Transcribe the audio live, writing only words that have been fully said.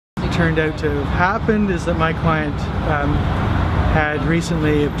turned out to have happened is that my client had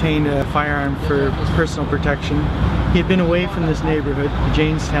recently obtained a firearm for personal protection. He had been away from this neighborhood, the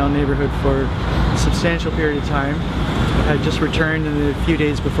Jamestown neighborhood, for a substantial period of time. Had just returned in a few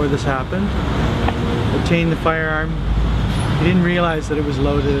days before this happened. Obtained the firearm. He didn't realize that it was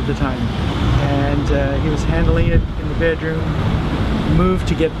loaded at the time. And he was handling it in the bedroom, moved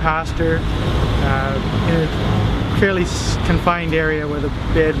to get past her in a fairly confined area where the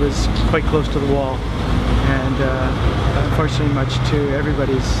bed was quite close to the wall. And unfortunately, much to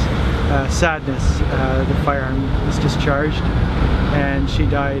everybody's sadness, the firearm was discharged and she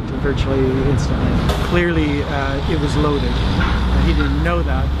died virtually instantly. Clearly it was loaded. He didn't know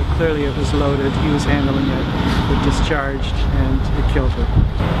that, but clearly it was loaded. He was handling it, it discharged, and it killed her.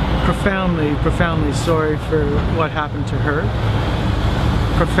 Profoundly sorry for what happened to her.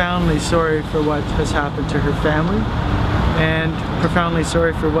 Profoundly sorry for what has happened to her family. And profoundly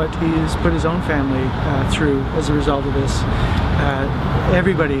sorry for what he's put his own family through as a result of this.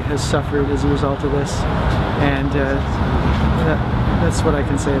 Everybody has suffered as a result of this, and that's what I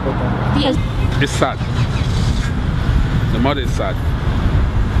can say about that. It's sad. The mother is sad.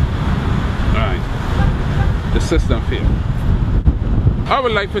 Alright. The system failed. I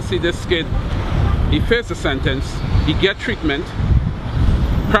would like to see this kid, he faced a sentence, he get treatment,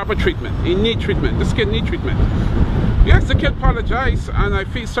 proper treatment. He need treatment. This kid need treatment. Yes, the kid apologized, and I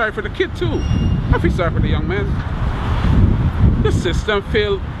feel sorry for the kid too. I feel sorry for the young man. The system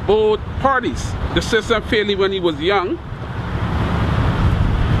failed both parties. The system failed him when he was young,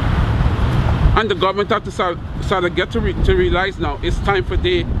 and the government have to start to get to realize now it's time for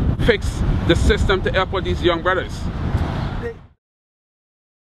they fix the system to help all these young brothers.